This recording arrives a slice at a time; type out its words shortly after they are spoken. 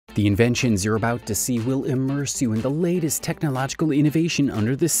The inventions you're about to see will immerse you in the latest technological innovation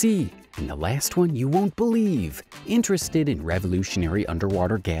under the sea. And the last one you won't believe. Interested in revolutionary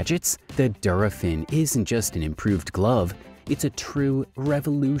underwater gadgets? The Durafin isn't just an improved glove, it's a true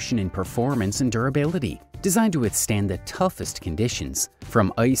revolution in performance and durability. Designed to withstand the toughest conditions,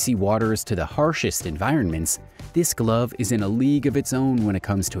 from icy waters to the harshest environments, this glove is in a league of its own when it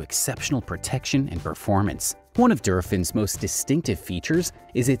comes to exceptional protection and performance. One of Durafin's most distinctive features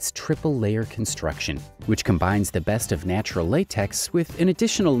is its triple-layer construction, which combines the best of natural latex with an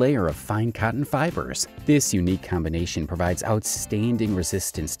additional layer of fine cotton fibers. This unique combination provides outstanding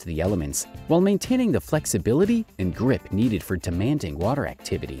resistance to the elements, while maintaining the flexibility and grip needed for demanding water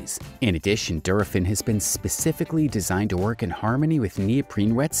activities. In addition, Durafin has been specifically designed to work in harmony with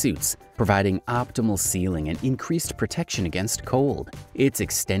neoprene wetsuits, providing optimal sealing and increased protection against cold. Its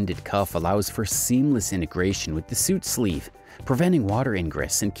extended cuff allows for seamless integration with the suit sleeve, preventing water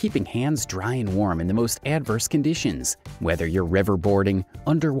ingress and keeping hands dry and warm in the most adverse conditions. Whether you're riverboarding,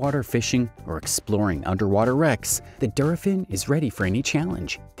 underwater fishing, or exploring underwater wrecks, the Durafin is ready for any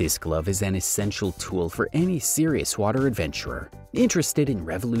challenge. This glove is an essential tool for any serious water adventurer. Interested in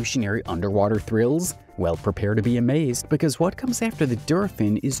revolutionary underwater thrills? Well, prepare to be amazed, because what comes after the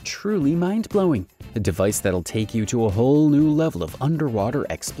Durafin is truly mind-blowing. A device that'll take you to a whole new level of underwater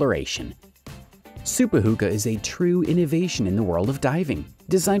exploration. Subaquatic is a true innovation in the world of diving.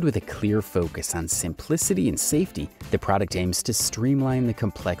 Designed with a clear focus on simplicity and safety, the product aims to streamline the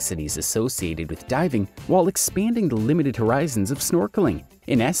complexities associated with diving while expanding the limited horizons of snorkeling.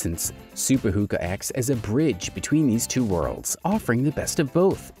 In essence, Subaquatic acts as a bridge between these two worlds, offering the best of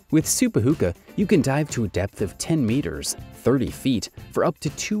both. With Subaquatic, you can dive to a depth of 10 meters, 30 feet, for up to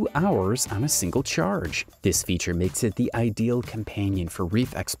 2 hours on a single charge. This feature makes it the ideal companion for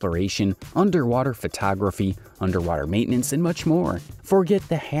reef exploration, underwater photography, underwater maintenance, and much more. Forget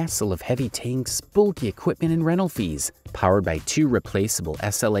the hassle of heavy tanks, bulky equipment, and rental fees. Powered by 2 replaceable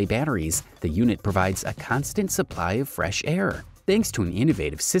SLA batteries, the unit provides a constant supply of fresh air. Thanks to an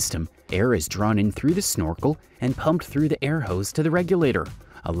innovative system, air is drawn in through the snorkel and pumped through the air hose to the regulator,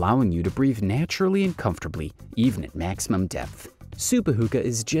 allowing you to breathe naturally and comfortably, even at maximum depth. Subaquatic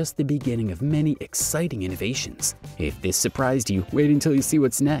is just the beginning of many exciting innovations. If this surprised you, wait until you see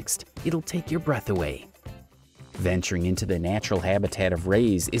what's next. It'll take your breath away. Venturing into the natural habitat of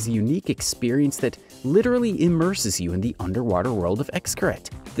rays is a unique experience that literally immerses you in the underwater world of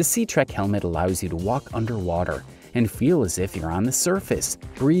excret. The Sea Trek helmet allows you to walk underwater and feel as if you're on the surface,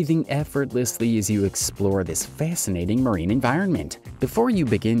 breathing effortlessly as you explore this fascinating marine environment. Before you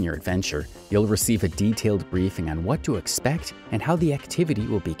begin your adventure, you'll receive a detailed briefing on what to expect and how the activity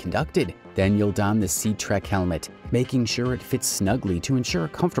will be conducted. Then you'll don the Sea Trek helmet, making sure it fits snugly to ensure a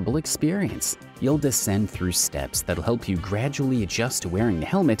comfortable experience. You'll descend through steps that'll help you gradually adjust to wearing the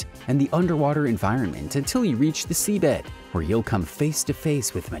helmet and the underwater environment until you reach the seabed, where you'll come face to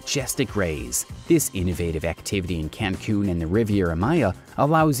face with majestic rays. This innovative activity in Cancun and the Riviera Maya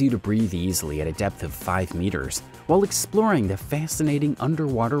allows you to breathe easily at a depth of 5 meters while exploring the fascinating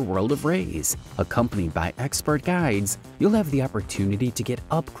underwater world of rays. Accompanied by expert guides, you'll have the opportunity to get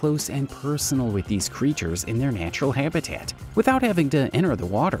up close and personal with these creatures in their natural habitat without having to enter the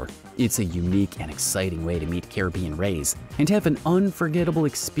water. It's a unique and exciting way to meet Caribbean rays and have an unforgettable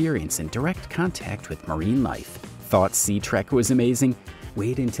experience in direct contact with marine life. Thought Sea Trek was amazing?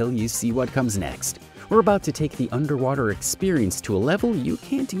 Wait until you see what comes next. We're about to take the underwater experience to a level you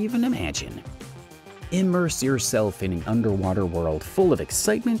can't even imagine. Immerse yourself in an underwater world full of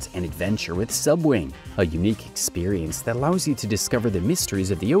excitement and adventure with Subwing, a unique experience that allows you to discover the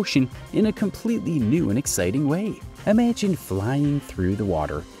mysteries of the ocean in a completely new and exciting way. Imagine flying through the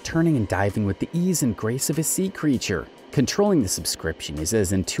water, turning and diving with the ease and grace of a sea creature. Controlling the subscription is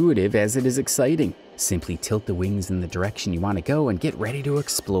as intuitive as it is exciting. Simply tilt the wings in the direction you want to go and get ready to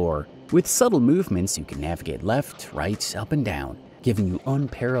explore. With subtle movements, you can navigate left, right, up, and down, giving you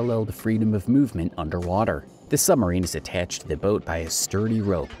unparalleled freedom of movement underwater. The submarine is attached to the boat by a sturdy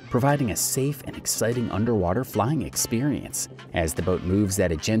rope, providing a safe and exciting underwater flying experience. As the boat moves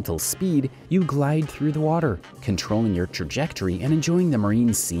at a gentle speed, you glide through the water, controlling your trajectory and enjoying the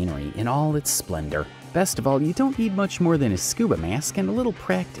marine scenery in all its splendor. Best of all, you don't need much more than a scuba mask and a little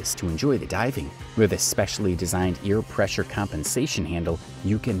practice to enjoy the diving. With a specially designed ear pressure compensation handle,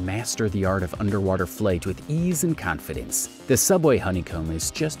 you can master the art of underwater flight with ease and confidence. The Subway Honeycomb is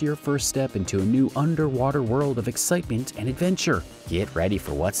just your first step into a new underwater world of excitement and adventure. Get ready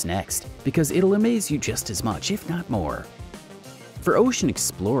for what's next, because it'll amaze you just as much, if not more. For ocean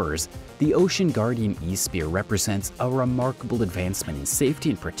explorers, the Ocean Guardian E-Spear represents a remarkable advancement in safety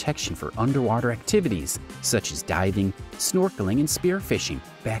and protection for underwater activities such as diving, snorkeling, and spearfishing.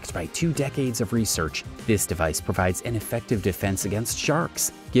 Backed by 2 decades of research, this device provides an effective defense against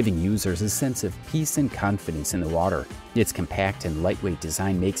sharks, giving users a sense of peace and confidence in the water. Its compact and lightweight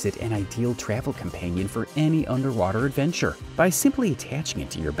design makes it an ideal travel companion for any underwater adventure. By simply attaching it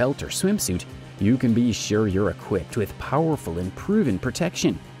to your belt or swimsuit, you can be sure you're equipped with powerful and proven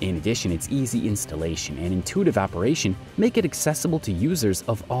protection. In addition, its easy installation and intuitive operation make it accessible to users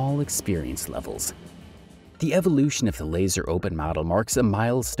of all experience levels. The evolution of the laser open model marks a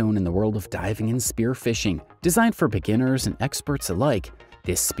milestone in the world of diving and spearfishing. Designed for beginners and experts alike,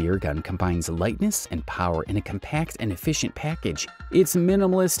 this spear gun combines lightness and power in a compact and efficient package. Its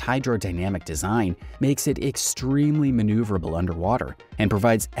minimalist hydrodynamic design makes it extremely maneuverable underwater and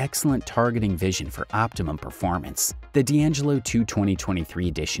provides excellent targeting vision for optimum performance. The D'Angelo 2 2023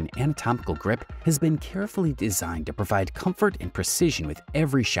 edition anatomical grip has been carefully designed to provide comfort and precision with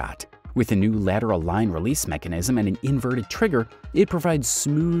every shot. With a new lateral line release mechanism and an inverted trigger, it provides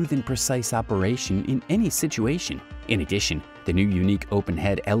smooth and precise operation in any situation. In addition, the new unique open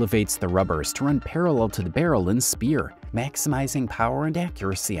head elevates the rubbers to run parallel to the barrel and spear, maximizing power and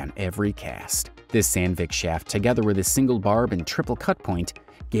accuracy on every cast. This Sandvik shaft, together with a single barb and triple cut point,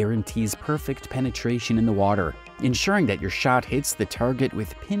 guarantees perfect penetration in the water, ensuring that your shot hits the target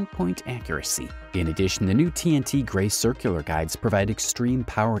with pinpoint accuracy. In addition, the new TNT gray circular guides provide extreme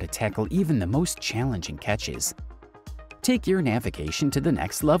power to tackle even the most challenging catches. Take your navigation to the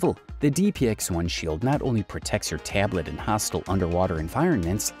next level. The DPX-1 Shield not only protects your tablet in hostile underwater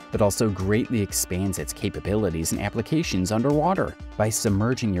environments, but also greatly expands its capabilities and applications underwater. By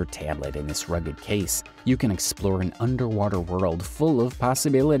submerging your tablet in this rugged case, you can explore an underwater world full of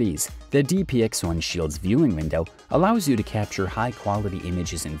possibilities. The DPX-1 Shield's viewing window allows you to capture high-quality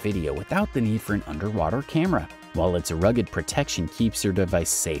images and video without the need for an underwater camera, while its rugged protection keeps your device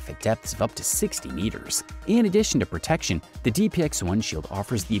safe at depths of up to 60 meters. In addition to protection, the DPX-1 Shield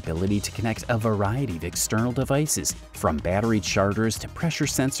offers the ability to connect a variety of external devices, from battery chargers to pressure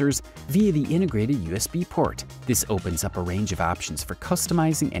sensors, via the integrated USB port. This opens up a range of options for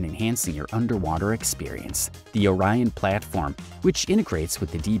customizing and enhancing your underwater experience. The Orion platform, which integrates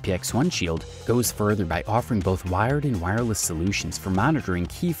with the DPX-1 Shield, goes further by offering both wired and wireless solutions for monitoring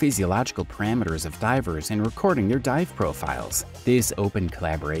key physiological parameters of divers and recording their dive profiles. This open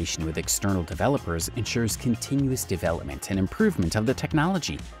collaboration with external developers ensures continuous development and improvement of the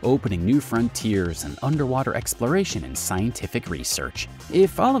technology, opening new frontiers in underwater exploration and scientific research.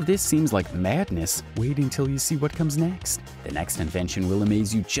 If all of this seems like madness, wait until you see what comes next. The next invention will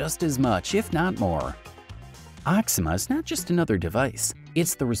amaze you just as much, if not more. Oxima is not just another device.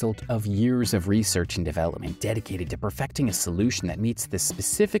 It's the result of years of research and development dedicated to perfecting a solution that meets the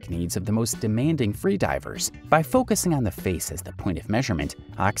specific needs of the most demanding freedivers. By focusing on the face as the point of measurement,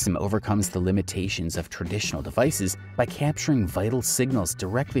 Oxima overcomes the limitations of traditional devices by capturing vital signals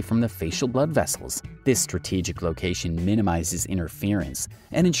directly from the facial blood vessels. This strategic location minimizes interference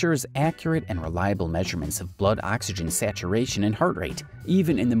and ensures accurate and reliable measurements of blood oxygen saturation and heart rate,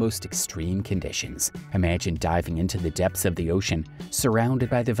 even in the most extreme conditions. Imagine diving into the depths of the ocean, surrounded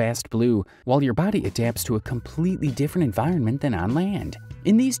by the vast blue, while your body adapts to a completely different environment than on land.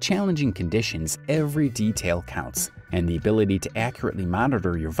 In these challenging conditions, every detail counts, and the ability to accurately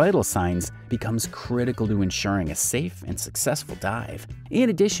monitor your vital signs becomes critical to ensuring a safe and successful dive. In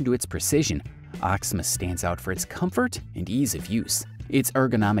addition to its precision, Oxima stands out for its comfort and ease of use. Its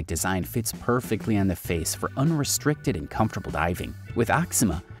ergonomic design fits perfectly on the face for unrestricted and comfortable diving. With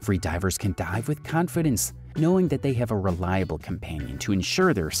Oxima, freedivers can dive with confidence, knowing that they have a reliable companion to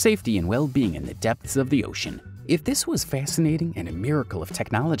ensure their safety and well-being in the depths of the ocean. If this was fascinating and a miracle of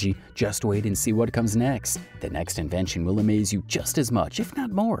technology, just wait and see what comes next. The next invention will amaze you just as much, if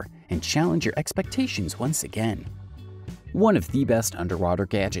not more, and challenge your expectations once again. One of the best underwater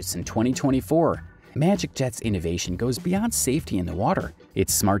gadgets in 2024, MagicJet's innovation goes beyond safety in the water.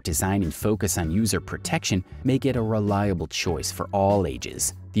 Its smart design and focus on user protection make it a reliable choice for all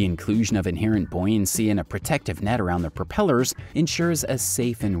ages. The inclusion of inherent buoyancy and a protective net around the propellers ensures a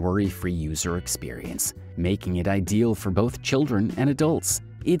safe and worry-free user experience, making it ideal for both children and adults.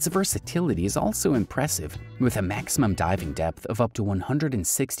 Its versatility is also impressive, with a maximum diving depth of up to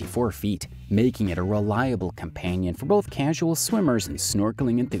 164 feet, making it a reliable companion for both casual swimmers and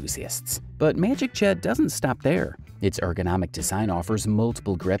snorkeling enthusiasts. But MagicJet doesn't stop there. Its ergonomic design offers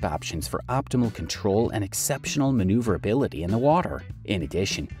multiple grip options for optimal control and exceptional maneuverability in the water. In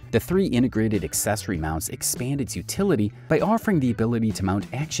addition, the 3 integrated accessory mounts expand its utility by offering the ability to mount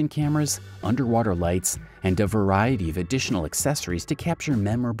action cameras, underwater lights, and a variety of additional accessories to capture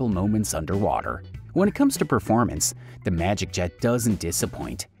memorable moments underwater. When it comes to performance, the Magic Jet doesn't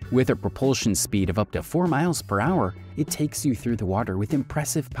disappoint. With a propulsion speed of up to 4 miles per hour, it takes you through the water with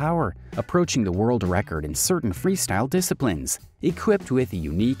impressive power, approaching the world record in certain freestyle disciplines. Equipped with a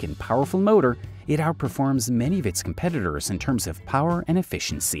unique and powerful motor, it outperforms many of its competitors in terms of power and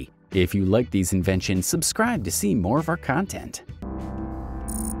efficiency. If you like these inventions, subscribe to see more of our content.